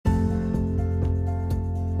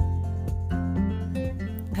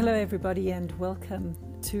Hello, everybody, and welcome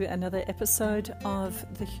to another episode of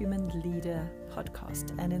the Human Leader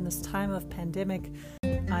podcast. And in this time of pandemic,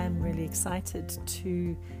 I am really excited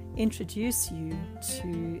to introduce you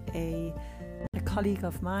to a colleague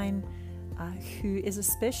of mine who is a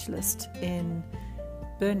specialist in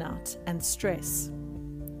burnout and stress,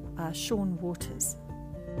 Sean Waters.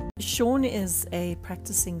 Sean is a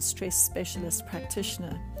practicing stress specialist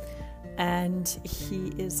practitioner, and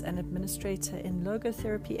he is an administrator in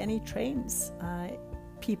logotherapy, and he trains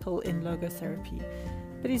people in logotherapy.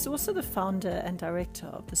 But he's also the founder and director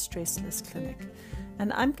of the Stressless Clinic.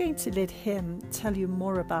 And I'm going to let him tell you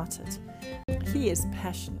more about it. He is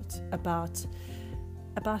passionate about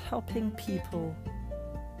helping people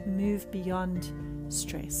move beyond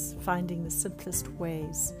stress, finding the simplest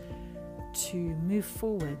ways to move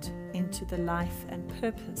forward into the life and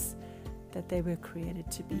purpose that they were created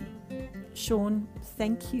to be. Sean,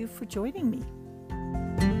 thank you for joining me.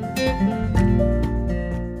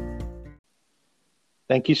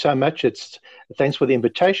 Thank you so much. Thanks for the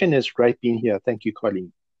invitation. It's great being here. Thank you,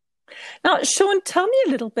 Colleen. Now, Sean, tell me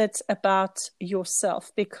a little bit about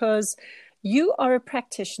yourself, because you are a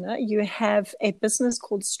practitioner. You have a business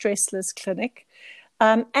called Stressless Clinic,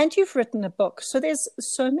 and you've written a book. So there's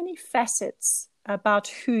so many facets about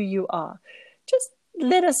who you are. Just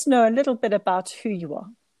let us know a little bit about who you are.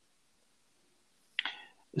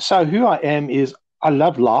 So who I am is I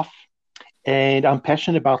love life, and I'm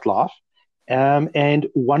passionate about life. And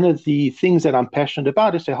one of the things that I'm passionate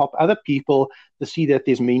about is to help other people to see that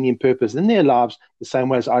there's meaning and purpose in their lives, the same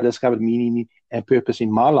way as I discovered meaning and purpose in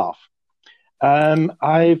my life.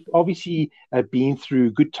 I've obviously been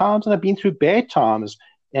through good times and I've been through bad times,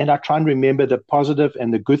 and I try and remember the positive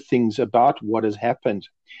and the good things about what has happened.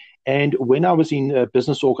 And when I was in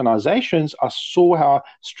business organizations, I saw how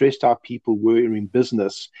stressed out people were in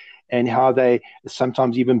business and how they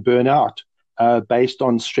sometimes even burn out based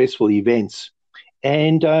on stressful events.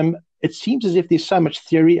 And it seems as if there's so much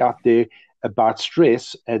theory out there about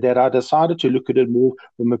stress that I decided to look at it more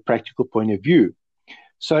from a practical point of view.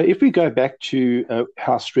 So if we go back to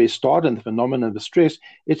how stress started and the phenomenon of stress,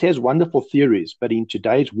 it has wonderful theories. But in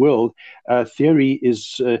today's world, theory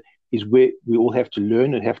is where we all have to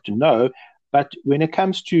learn and have to know. But when it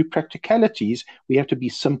comes to practicalities, we have to be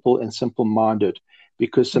simple and simple-minded,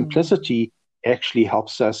 because simplicity actually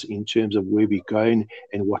helps us in terms of where we're going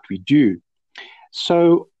and what we do.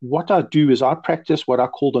 So what I do is I practice what I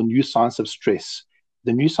call the new science of stress.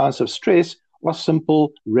 The new science of stress are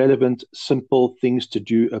simple, relevant, simple things to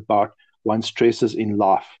do about one's stresses in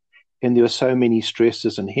life. And there are so many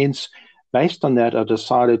stresses, and hence, based on that, I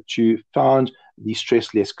decided to found the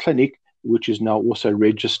Stressless Clinic, which is now also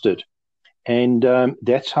registered. And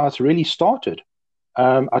that's how it's really started.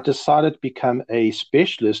 I decided to become a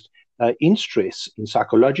specialist in stress, in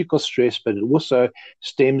psychological stress, but it also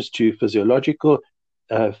stems to physiological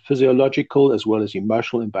as well as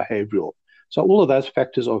emotional and behavioral. So all of those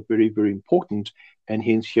factors are very, very important, and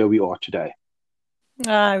hence here we are today.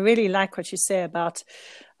 I really like what you say about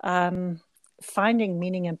finding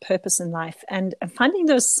meaning and purpose in life, and finding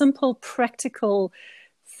those simple, practical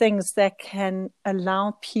things that can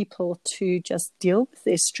allow people to just deal with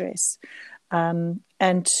their stress, and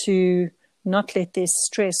to not let their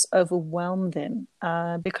stress overwhelm them.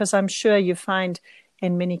 Because I'm sure you find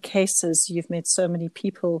in many cases you've met so many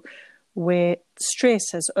people where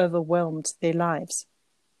stress has overwhelmed their lives.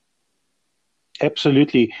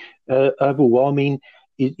 Absolutely. Overwhelming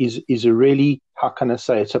is a really, how can I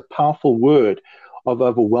say, it's a powerful word of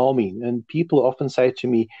overwhelming. And people often say to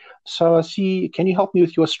me, so I see, can you help me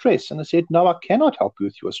with your stress? And I said, no, I cannot help you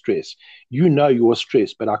with your stress. You know your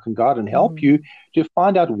stress, but I can guide and help you to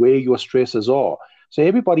find out where your stresses are. So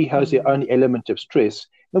everybody has their own element of stress,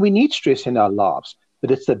 and we need stress in our lives,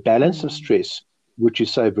 but it's the balance of stress which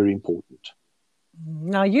is so very important.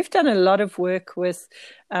 Now, you've done a lot of work with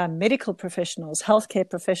medical professionals, healthcare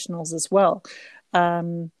professionals as well,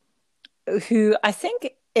 who I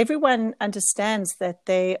think everyone understands that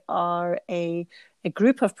they are a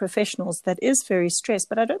group of professionals that is very stressed,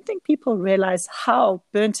 but I don't think people realize how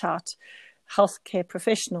burnt out healthcare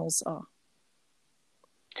professionals are.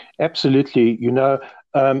 Absolutely.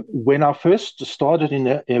 When I first started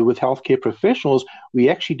with healthcare professionals, we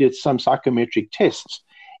actually did some psychometric tests.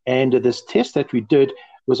 And this test that we did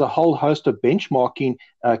was a whole host of benchmarking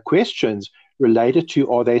questions related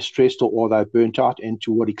to, are they stressed or are they burnt out, and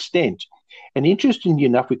to what extent. And interestingly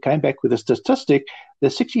enough, we came back with a statistic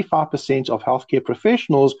that 65% of healthcare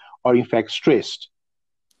professionals are in fact stressed.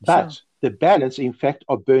 But the balance, in fact,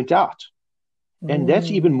 are burnt out. And that's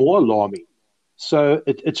even more alarming. So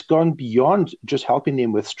it's gone beyond just helping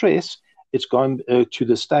them with stress. it's gone to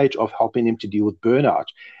the stage of helping them to deal with burnout.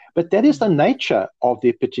 But that is the nature of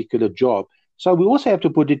their particular job. So we also have to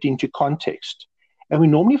put it into context. And we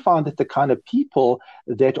normally find that the kind of people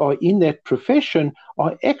that are in that profession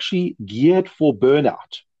are actually geared for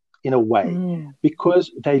burnout in a way,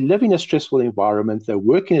 because they live in a stressful environment, they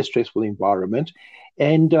work in a stressful environment,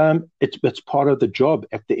 and it's part of the job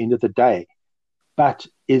at the end of the day. But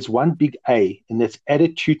is one big A, and that's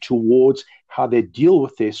attitude towards how they deal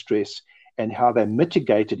with their stress and how they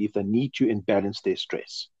mitigate it if they need to and balance their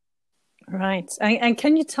stress. Right. And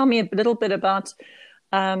can you tell me a little bit about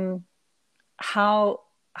how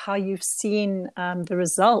you've seen the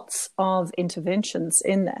results of interventions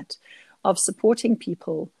in that, of supporting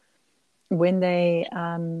people when they,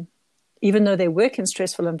 even though they work in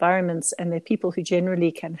stressful environments and they're people who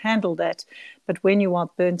generally can handle that, but when you are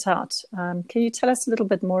burnt out, can you tell us a little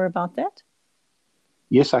bit more about that?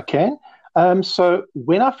 Yes, I can. So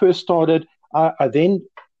when I first started, I then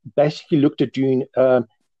basically looked at doing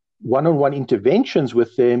one-on-one interventions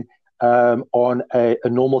with them on a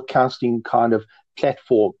normal counseling kind of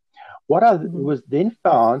platform. What I was then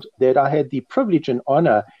found that I had the privilege and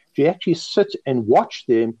honor to actually sit and watch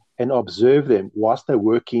them and observe them whilst they're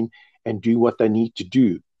working and do what they need to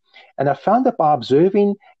do. And I found that by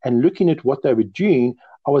observing and looking at what they were doing,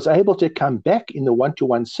 I was able to come back in the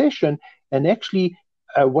one-to-one session and actually,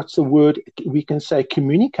 we can say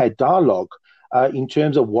communicate, dialogue, in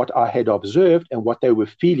terms of what I had observed and what they were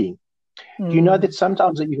feeling. Do you know that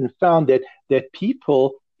sometimes I even found that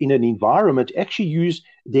people in an environment actually use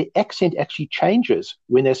their accent actually changes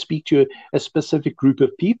when they speak to a specific group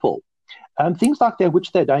of people. Things like that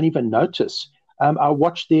which they don't even notice. I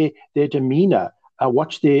watch their demeanor. I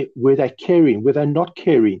watch where they're caring, where they're not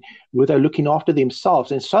caring, where they're looking after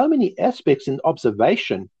themselves. And so many aspects in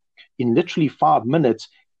observation in literally 5 minutes,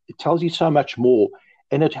 it tells you so much more.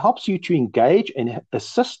 And it helps you to engage and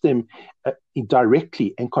assist them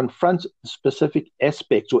directly and confront specific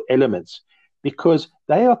aspects or elements, because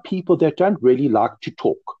they are people that don't really like to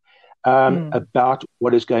talk about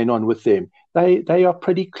what is going on with them. They are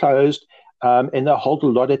pretty closed and they hold a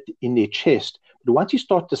lot in their chest. But once you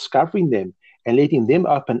start discovering them and letting them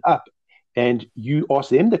open up and you ask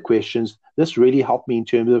them the questions, this really helped me in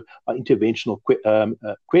terms of interventional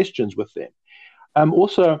questions with them.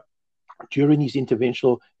 Also, during these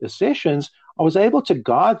interventional sessions, I was able to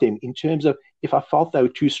guide them in terms of if I felt they were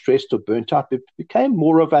too stressed or burnt out. It became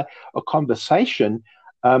more of a conversation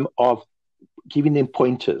of giving them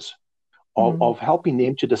pointers, of helping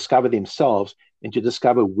them to discover themselves and to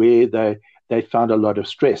discover where they found a lot of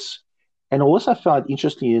stress. And I also found,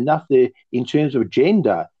 interestingly enough, in terms of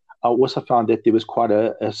gender, I also found that there was quite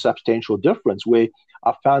a substantial difference, where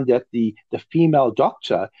I found that the female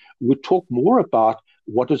doctor would talk more about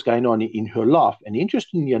what was going on in her life. And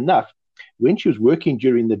interestingly enough, when she was working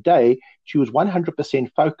during the day, she was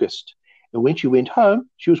 100% focused. And when she went home,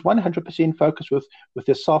 she was 100% focused with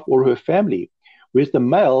herself or her family. Whereas the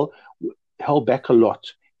male held back a lot.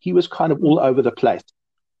 He was kind of all over the place.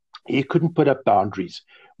 He couldn't put up boundaries,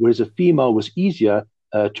 whereas a female was easier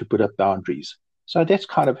to put up boundaries. So that's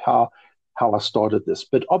kind of how I started this.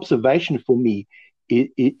 But observation for me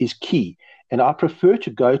is key. And I prefer to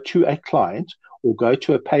go to a client or go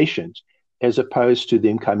to a patient as opposed to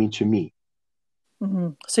them coming to me.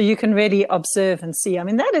 So you can really observe and see. I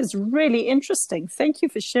mean, that is really interesting. Thank you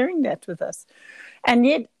for sharing that with us. And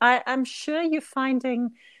yet I'm sure you're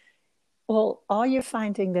finding, well, are you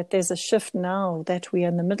finding that there's a shift now that we are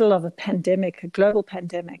in the middle of a pandemic, a global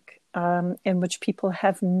pandemic, in which people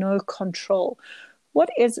have no control? What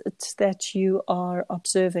is it that you are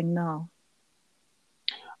observing now?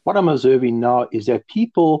 What I'm observing now is that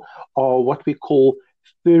people are what we call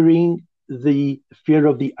fearing the fear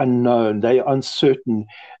of the unknown. They are uncertain.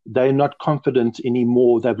 They're not confident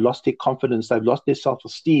anymore. They've lost their confidence. They've lost their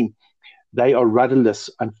self-esteem. They are rudderless,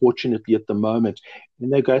 unfortunately, at the moment.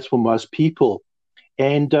 And that goes for most people.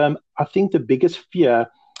 And I think the biggest fear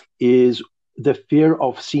is the fear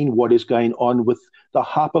of seeing what is going on with the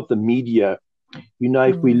hype of the media. You know,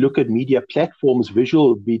 if we look at media platforms,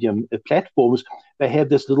 visual medium platforms, they have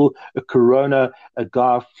this little corona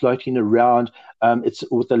guy floating around. It's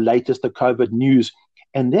with the latest, the COVID news.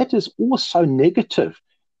 And that is all so negative.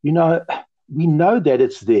 You know, we know that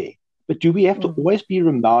it's there. But do we have to always be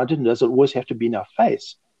reminded, and does it always have to be in our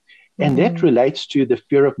face? And that relates to the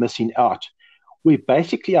fear of missing out, where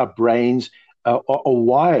basically our brains are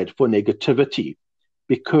wired for negativity.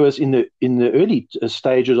 Because in the early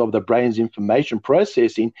stages of the brain's information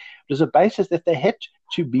processing, there's a basis that they had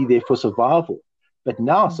to be there for survival. But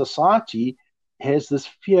now society has this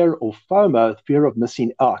fear of FOMO, fear of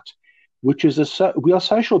missing out. which is we are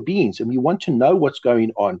social beings and we want to know what's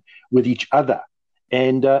going on with each other.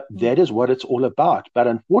 And that is what it's all about. But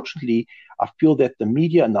unfortunately, I feel that the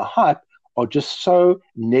media and the hype are just so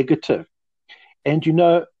negative. And,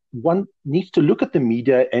 one needs to look at the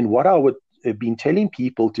media, and what I would have been telling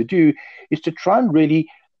people to do is to try and really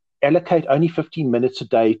allocate only 15 minutes a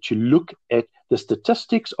day to look at the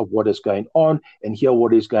statistics of what is going on and hear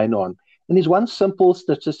what is going on. And there's one simple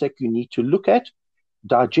statistic you need to look at,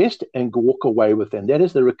 digest, and walk away with, and that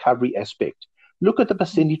is the recovery aspect. Look at the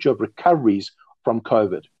percentage of recoveries from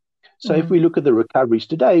COVID. So if we look at the recoveries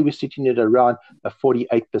today, we're sitting at around a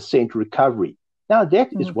 48% recovery. Now, that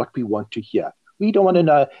is what we want to hear. We don't want to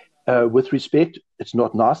know, with respect, it's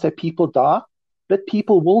not nice that people die, but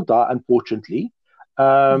people will die, unfortunately,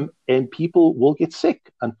 and people will get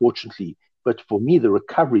sick, unfortunately. But for me, the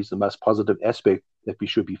recovery is the most positive aspect that we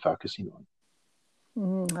should be focusing on.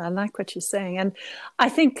 I like what you're saying. And I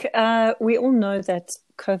think we all know that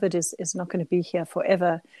COVID is not going to be here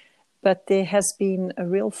forever. But there has been a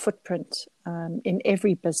real footprint in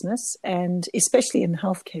every business, and especially in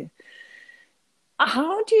healthcare.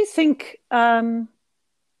 How do you think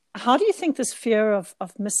this fear of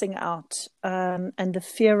missing out and the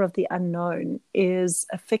fear of the unknown is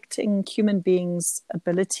affecting human beings'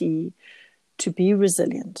 ability to be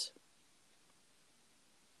resilient,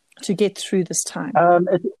 to get through this time? I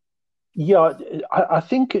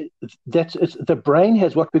think that the brain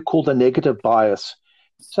has what we call the negative bias.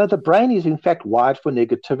 So the brain is in fact wired for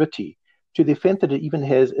negativity, to the extent that it even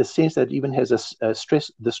has a sense that it even has the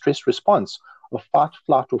stress response of fight,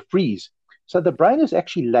 flight, or freeze. So the brain is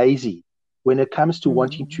actually lazy when it comes to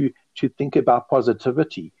wanting to think about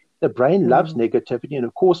positivity. The brain loves negativity, and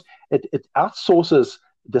of course it outsources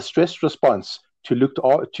the stress response to look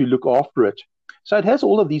after it. So it has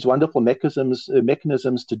all of these wonderful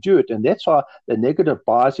mechanisms to do it, and that's why the negative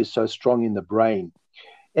bias is so strong in the brain.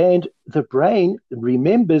 And the brain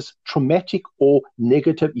remembers traumatic or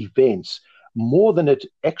negative events more than it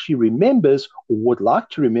actually remembers or would like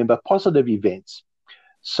to remember positive events.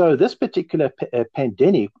 So this particular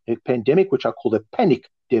pandemic, which I call the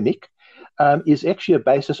panic-demic, is actually a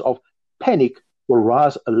basis of panic will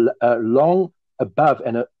rise long above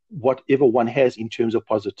and whatever one has in terms of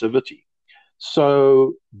positivity.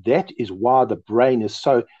 So that is why the brain is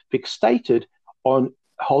so fixated on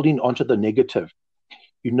holding onto the negative.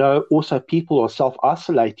 Also people are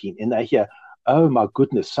self-isolating and they hear, oh my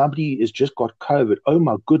goodness, somebody has just got COVID. Oh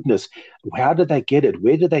my goodness, how did they get it?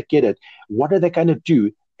 Where did they get it? What are they going to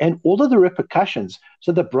do? And all of the repercussions.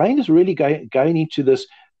 So the brain is really going into this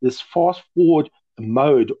fast forward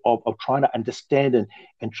mode of trying to understand and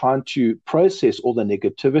trying to process all the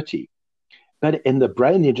negativity. And the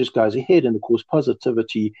brain then just goes ahead, and of course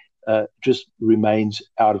positivity just remains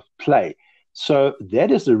out of play. So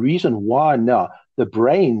that is the reason why now the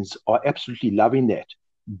brains are absolutely loving that.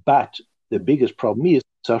 But the biggest problem is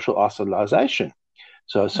social isolation.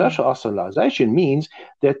 So social isolation means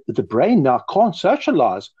that the brain now can't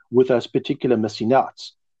socialize with those particular missing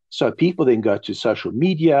outs. So people then go to social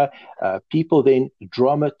media, people then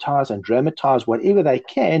dramatize whatever they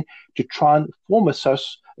can to try and form a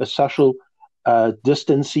social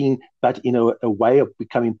distancing, but in a way of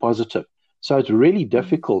becoming positive. So it's really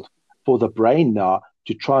difficult for the brain now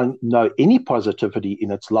to try and know any positivity in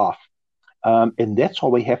its life. And that's why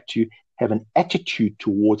we have to have an attitude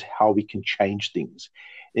towards how we can change things.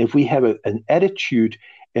 If we have an attitude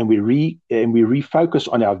and we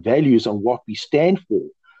refocus on our values, on what we stand for,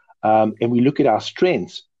 and we look at our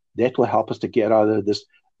strengths, that will help us to get out of this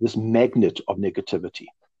magnet of negativity.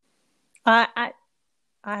 I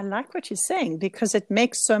like what you're saying, because it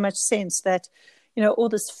makes so much sense that, all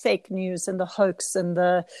this fake news and the hoax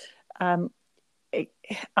and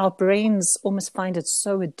our brains almost find it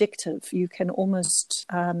so addictive. You can almost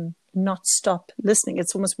not stop listening.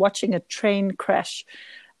 It's almost watching a train crash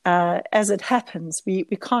as it happens. We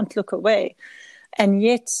can't look away. And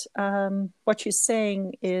yet what you're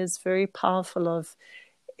saying is very powerful.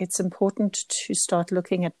 It's important to start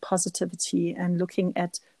looking at positivity and looking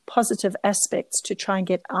at positive aspects to try and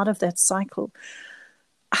get out of that cycle.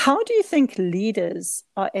 How do you think leaders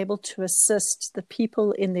are able to assist the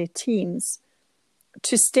people in their teams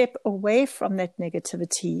to step away from that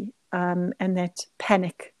negativity and that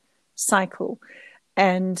panic cycle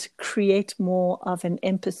and create more of an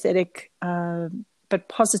empathetic but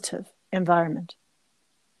positive environment?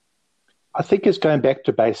 I think it's going back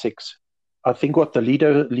to basics. I think what the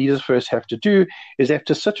leaders first have to do is they have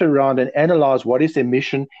to sit around and analyze what is their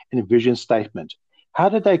mission and vision statement. How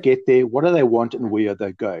did they get there? What do they want, and where are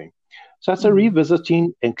they going? So it's a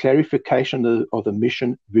revisiting and clarification of the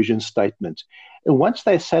mission vision statement. And once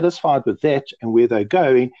they're satisfied with that and where they're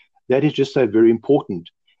going, that is just so very important.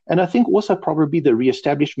 And I think also probably the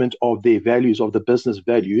reestablishment of their values, of the business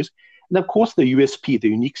values, and of course the USP, the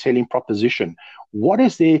unique selling proposition. What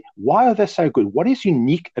is there? Why are they so good? What is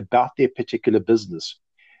unique about their particular business?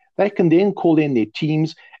 They can then call in their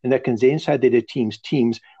teams, and they can then say to their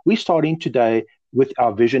teams, we're starting today with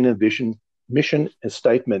our vision and mission and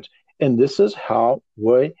statement, and this is how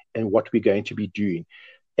we and what we're going to be doing.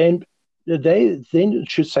 And they then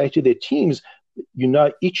should say to their teams,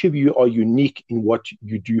 each of you are unique in what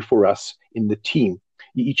you do for us in the team.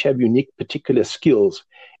 You each have unique particular skills.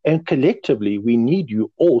 And collectively, we need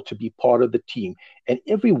you all to be part of the team. And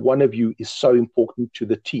every one of you is so important to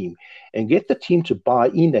the team. And get the team to buy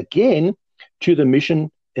in again to the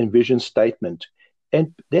mission and vision statement.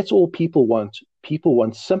 And that's all people want. People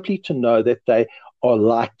want simply to know that they are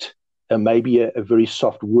liked, and maybe a very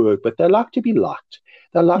soft word, but they like to be liked.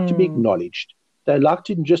 They like to be acknowledged. They like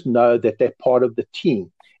to just know that they're part of the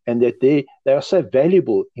team and that they are so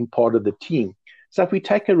valuable in part of the team. So if we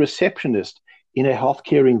take a receptionist in a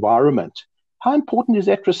healthcare environment, how important is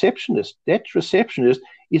that receptionist? That receptionist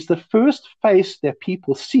is the first face that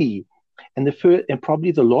people see and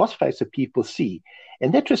probably the last face that people see.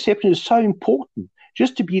 And that receptionist is so important,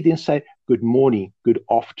 just to be there and say, good morning, good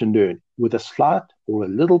afternoon, with a slight or a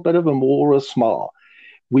little bit of a more or a smile.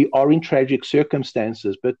 We are in tragic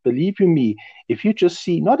circumstances, but believe you me, if you just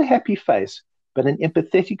see not a happy face, but an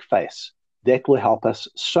empathetic face, that will help us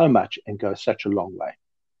so much and go such a long way.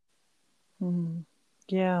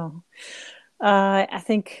 Yeah. I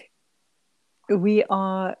think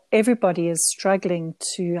everybody is struggling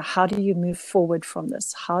to, how do you move forward from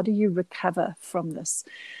this? How do you recover from this?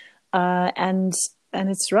 And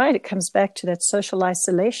it's right. It comes back to that social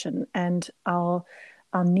isolation and our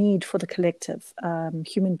need for the collective.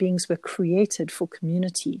 Human beings were created for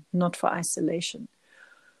community, not for isolation.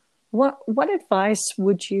 What advice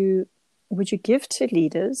would you give to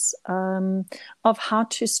leaders of how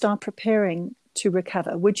to start preparing to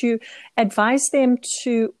recover? Would you advise them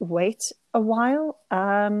to wait a while?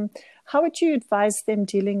 How would you advise them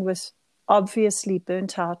dealing with obviously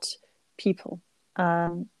burnt out people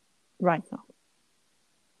right now?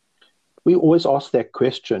 We always ask that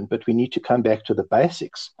question, but we need to come back to the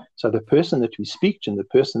basics. So the person that we speak to and the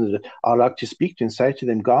person that I like to speak to and say to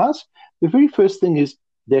them, guys, the very first thing is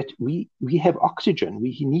that we have oxygen.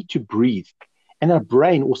 We need to breathe. And our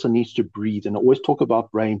brain also needs to breathe. And I always talk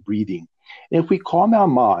about brain breathing. And if we calm our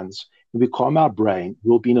minds, if we calm our brain,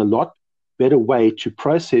 we'll be in a lot better way to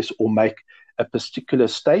process or make a particular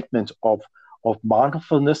statement of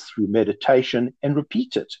mindfulness through meditation and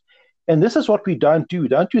repeat it. And this is what we don't do. We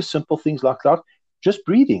don't do simple things like that. Just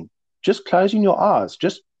breathing, just closing your eyes,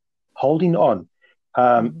 just holding on.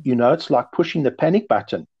 It's like pushing the panic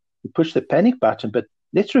button. You push the panic button, but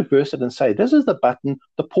let's reverse it and say, this is the button,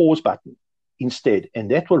 the pause button instead. And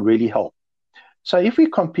that will really help. So if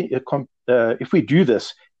we do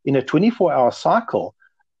this in a 24-hour cycle,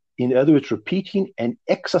 in other words, repeating and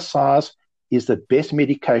exercise is the best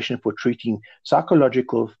medication for treating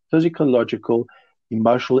psychological, physiological,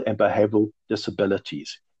 emotional and behavioral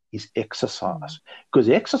disabilities is exercise. Because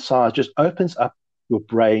exercise just opens up your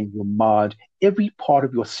brain, your mind, every part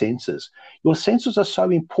of your senses. Your senses are so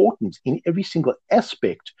important in every single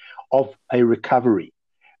aspect of a recovery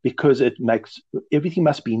because it makes everything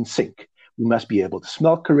must be in sync. We must be able to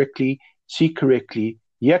smell correctly, see correctly,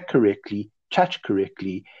 hear correctly, touch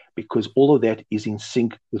correctly, because all of that is in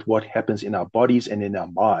sync with what happens in our bodies and in our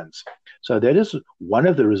minds. So that is one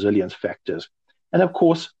of the resilience factors. And of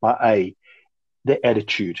course, the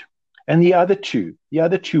attitude. And the other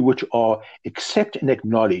two which are accept and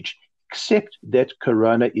acknowledge, accept that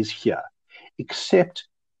Corona is here, accept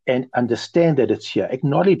and understand that it's here,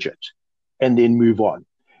 acknowledge it, and then move on.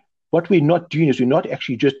 What we're not doing is we're not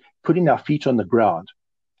actually just putting our feet on the ground.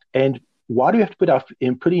 And why do we have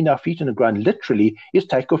to putting our feet on the ground literally is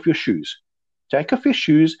take off your shoes. Take off your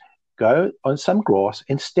shoes, go on some grass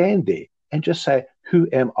and stand there and just say, who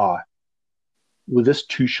am I? Well, this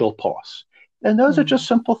too shall pass. And those are just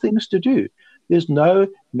simple things to do. There's no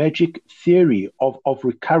magic theory of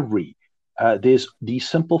recovery. There's these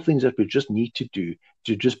simple things that we just need to do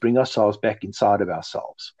to just bring ourselves back inside of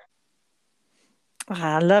ourselves.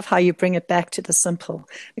 I love how you bring it back to the simple,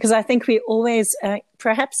 because I think we always,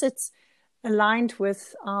 perhaps it's aligned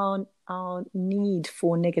with our need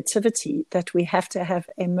for negativity, that we have to have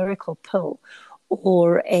a miracle pill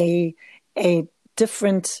or a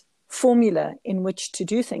different formula in which to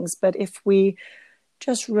do things. But if we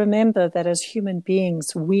just remember that as human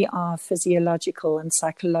beings, we are physiological and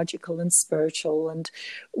psychological and spiritual and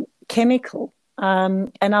chemical,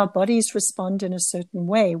 and our bodies respond in a certain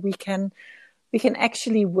way. We can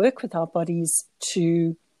actually work with our bodies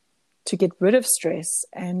to get rid of stress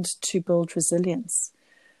and to build resilience.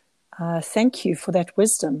 Thank you for that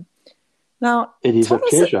wisdom. Now, it is a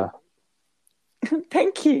pleasure.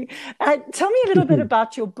 Thank you. Tell me a little bit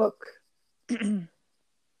about your book.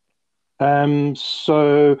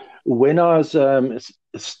 So when I was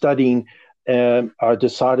studying, I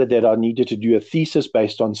decided that I needed to do a thesis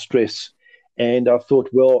based on stress. And I thought,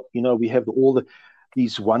 well, we have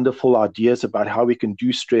these wonderful ideas about how we can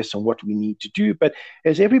do stress and what we need to do. But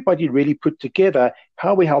has everybody really put together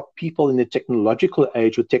how we help people in the technological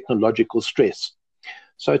age with technological stress?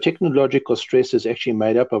 So technological stress is actually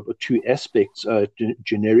made up of two aspects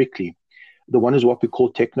generically. The one is what we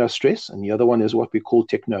call techno stress, and the other one is what we call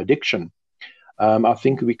techno addiction. I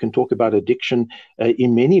think we can talk about addiction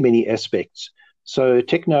in many, many aspects. So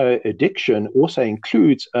techno addiction also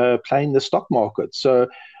includes playing the stock market. So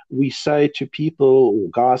we say to people, or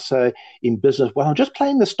guys say in business, well, I'm just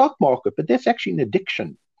playing the stock market, but that's actually an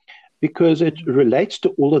addiction because it relates to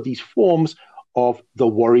all of these forms of the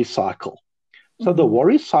worry cycle. So the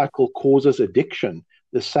worry cycle causes addiction,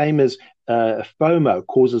 the same as FOMO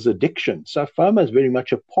causes addiction. So FOMO is very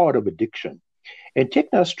much a part of addiction. And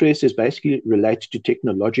techno stress is basically related to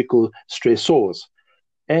technological stressors.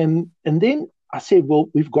 And then I said, well,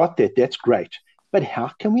 we've got that. That's great. But how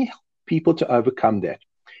can we help people to overcome that?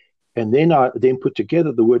 And then I put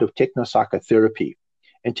together the word of technopsychotherapy.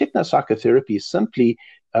 And technopsychotherapy is simply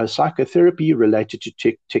psychotherapy related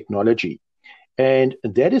to technology. And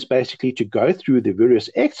that is basically to go through the various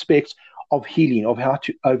aspects of healing, of how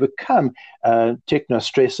to overcome techno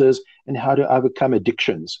stresses and how to overcome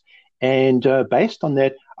addictions. And based on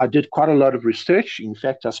that, I did quite a lot of research. In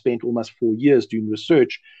fact, I spent almost 4 years doing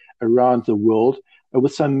research around the world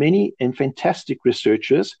with so many and fantastic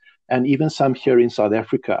researchers, and even some here in South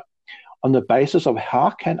Africa, on the basis of how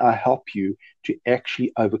can I help you to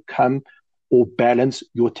actually overcome or balance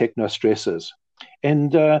your techno stresses.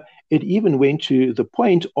 And it even went to the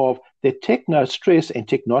point of that techno stress and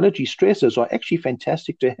technology stresses are actually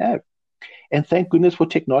fantastic to have. And thank goodness for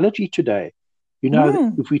technology today.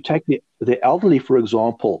 If we take the elderly, for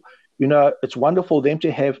example, it's wonderful for them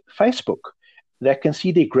to have Facebook. They can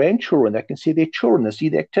see their grandchildren, they can see their children, they see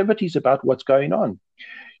the activities about what's going on.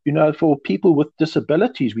 For people with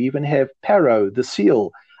disabilities, we even have Paro, the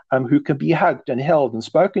seal, who can be hugged and held and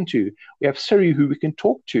spoken to. We have Siri, who we can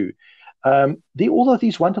talk to. All of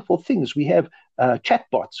these wonderful things. We have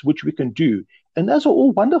chatbots, which we can do. And those are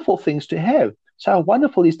all wonderful things to have. So how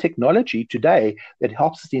wonderful is technology today that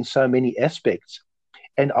helps us in so many aspects.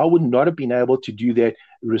 And I would not have been able to do that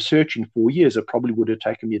research in 4 years. It probably would have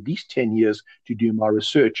taken me at least 10 years to do my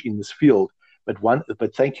research in this field.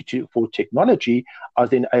 But thank you for technology, I was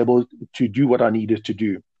then able to do what I needed to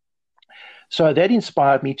do. So that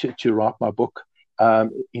inspired me to write my book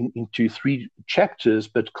into 3 chapters,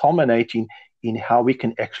 but culminating in how we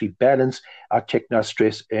can actually balance our techno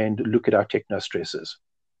stress and look at our techno stresses.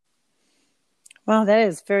 Well, that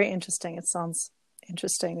is very interesting. It sounds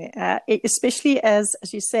interesting, especially as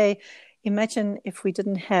you say, imagine if we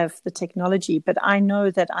didn't have the technology. But I know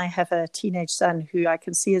that I have a teenage son who I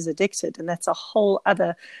can see is addicted, and that's a whole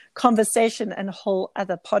other conversation and a whole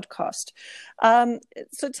other podcast.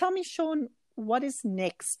 So tell me, Sean, what is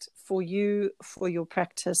next for you, for your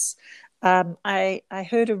practice? I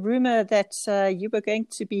heard a rumor that you were going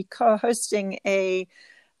to be co-hosting a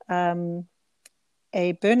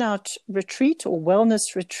burnout retreat or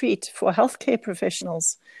wellness retreat for healthcare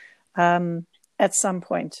professionals at some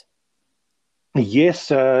point. Yes,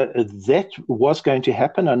 that was going to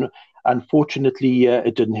happen, and unfortunately,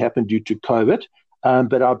 it didn't happen due to COVID.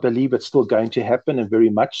 But I believe it's still going to happen, and very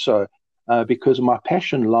much so, because my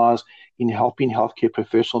passion lies in helping healthcare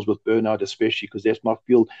professionals with burnout, especially because that's my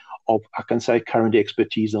field of, I can say, current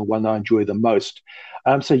expertise and one I enjoy the most.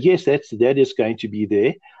 So yes, that is going to be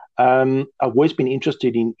there. I've always been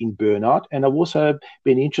interested in burnout, and I've also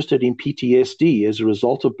been interested in PTSD as a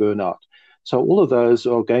result of burnout. So all of those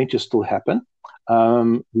are going to still happen.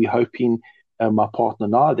 We're hoping, my partner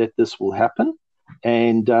and I, that this will happen,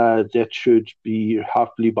 and that should be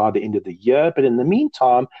hopefully by the end of the year. But in the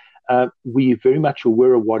meantime, we're very much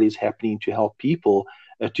aware of what is happening to help people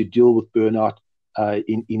to deal with burnout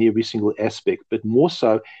in every single aspect, but more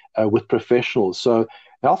so with professionals. So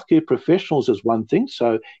healthcare professionals is one thing.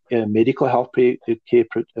 So medical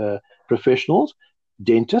healthcare professionals,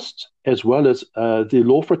 dentists, as well as the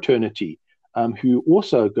law fraternity, who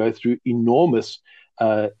also go through enormous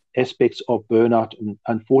aspects of burnout and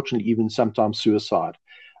unfortunately even sometimes suicide.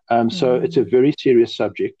 So it's a very serious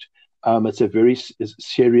subject. It's a very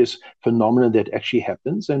serious phenomenon that actually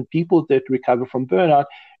happens, and people that recover from burnout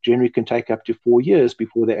generally can take up to 4 years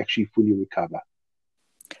before they actually fully recover.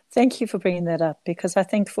 Thank you for bringing that up, because I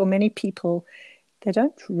think for many people, they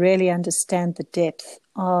don't really understand the depth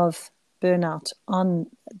of burnout on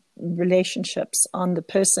relationships, on the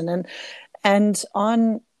person, and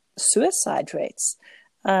on suicide rates,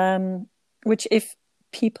 which if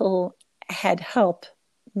people had help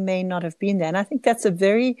may not have been there. And I think that's a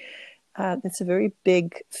very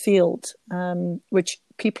big field, which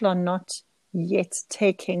people are not yet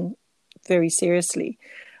taking very seriously.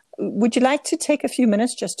 Would you like to take a few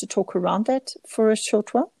minutes just to talk around that for a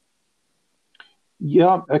short while?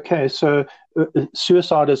 Yeah, okay. So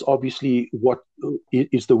suicide is obviously what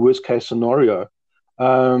is the worst case scenario.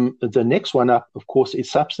 The next one up, of course,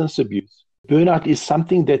 is substance abuse. Burnout is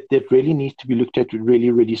something that really needs to be looked at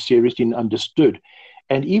really, really seriously and understood.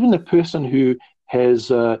 And even the person who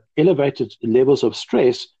has elevated levels of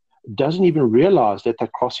stress doesn't even realize that they're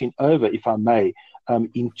crossing over, if I may,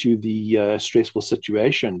 into the stressful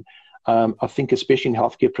situation. I think especially in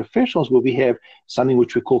healthcare professionals where we have something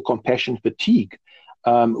which we call compassion fatigue,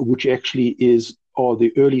 which actually are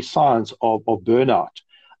the early signs of burnout,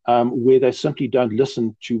 where they simply don't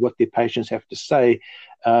listen to what their patients have to say,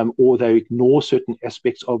 or they ignore certain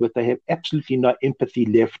aspects of it. They have absolutely no empathy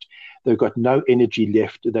left. They've got no energy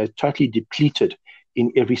left. They're totally depleted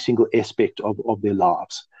in every single aspect of their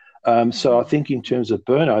lives. So I think in terms of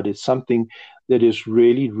burnout, it's something that is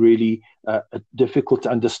really, really difficult to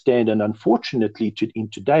understand. And unfortunately, in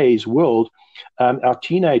today's world, our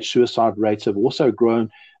teenage suicide rates have also grown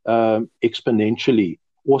exponentially,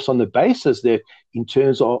 also on the basis that in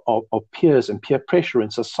terms of peers and peer pressure in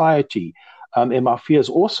society, and my fears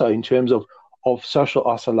also in terms of social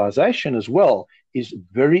isolation as well, is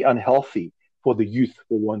very unhealthy for the youth,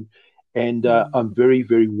 for one. And I'm very,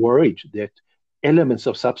 very worried that elements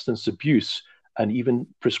of substance abuse and even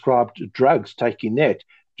prescribed drugs, taking that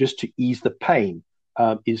just to ease the pain,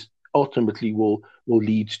 is ultimately will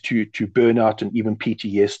lead to burnout and even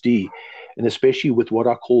PTSD. And especially with what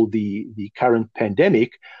I call the current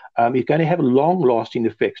pandemic, it's going to have long-lasting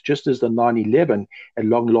effects, just as the 9/11 had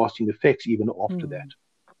long-lasting effects even after that.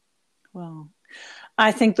 Wow.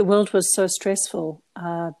 I think the world was so stressful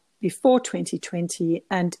before 2020,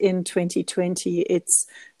 and in 2020, it's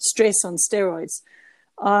stress on steroids.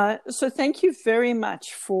 So thank you very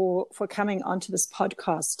much for coming onto this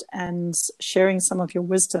podcast and sharing some of your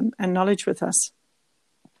wisdom and knowledge with us.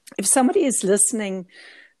 If somebody is listening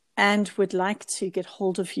and would like to get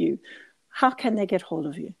hold of you, how can they get hold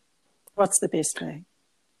of you? What's the best way?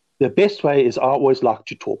 The best way is I always like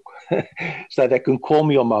to talk. So they can call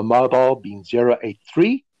me on my mobile being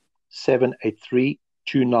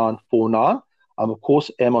 083-783-2949. I, of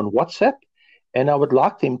course, am on WhatsApp. And I would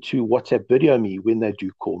like them to WhatsApp video me when they do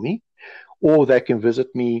call me, or they can visit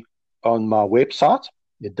me on my website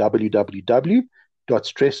at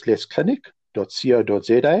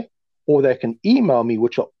www.stresslessclinic.co.za, or they can email me,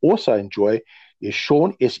 which I also enjoy, is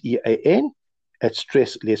Sean, SEAN, at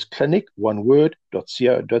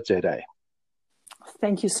stresslessclinic.co.za.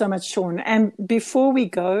 Thank you so much, Sean. And before we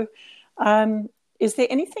go, is there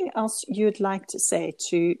anything else you'd like to say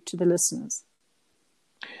to the listeners?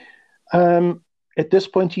 At this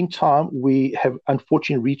point in time, we have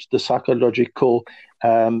unfortunately reached the psychological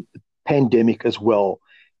pandemic as well.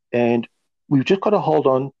 And we've just got to hold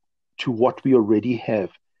on to what we already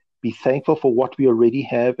have. Be thankful for what we already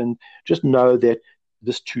have, and just know that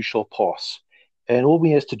this too shall pass. And all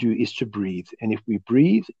we have to do is to breathe. And if we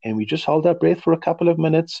breathe and we just hold our breath for a couple of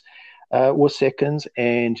minutes or seconds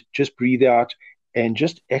and just breathe out and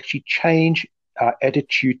just actually change our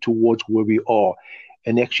attitude towards where we are,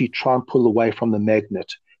 and actually try and pull away from the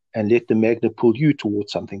magnet and let the magnet pull you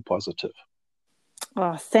towards something positive.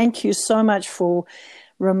 Oh, thank you so much for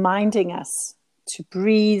reminding us to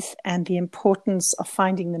breathe and the importance of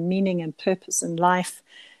finding the meaning and purpose in life,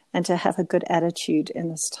 and to have a good attitude in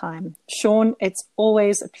this time. Sean, it's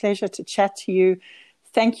always a pleasure to chat to you.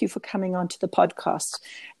 Thank you for coming onto the podcast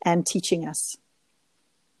and teaching us.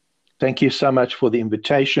 Thank you so much for the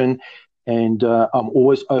invitation. And I'm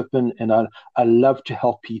always open, and I love to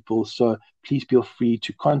help people. So please feel free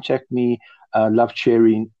to contact me. I love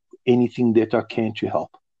sharing anything that I can to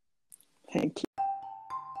help. Thank you.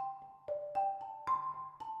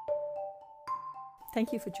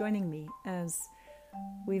 Thank you for joining me as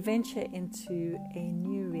we venture into a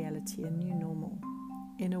new reality, a new normal,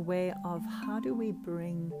 in a way of how do we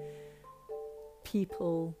bring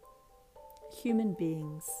people, human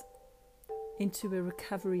beings, into a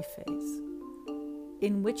recovery phase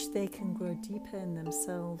in which they can grow deeper in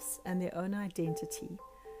themselves and their own identity,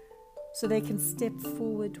 so they can step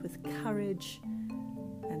forward with courage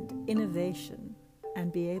and innovation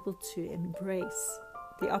and be able to embrace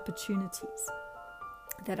the opportunities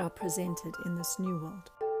that are presented in this new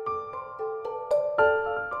world.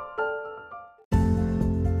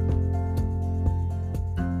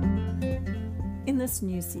 In this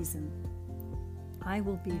new season, I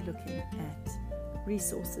will be looking at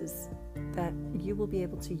resources that you will be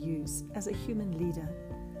able to use as a human leader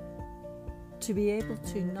to be able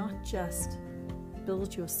to not just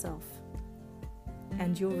build yourself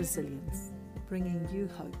and your resilience, bringing you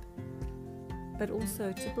hope, but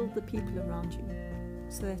also to build the people around you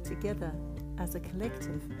so that together as a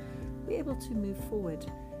collective we're able to move forward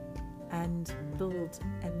and build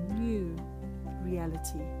a new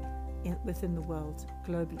reality within the world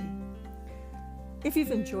globally. If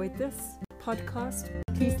you've enjoyed this podcast,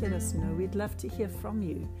 please let us know. We'd love to hear from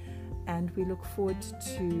you, and we look forward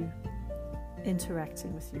to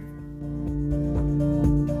interacting with you.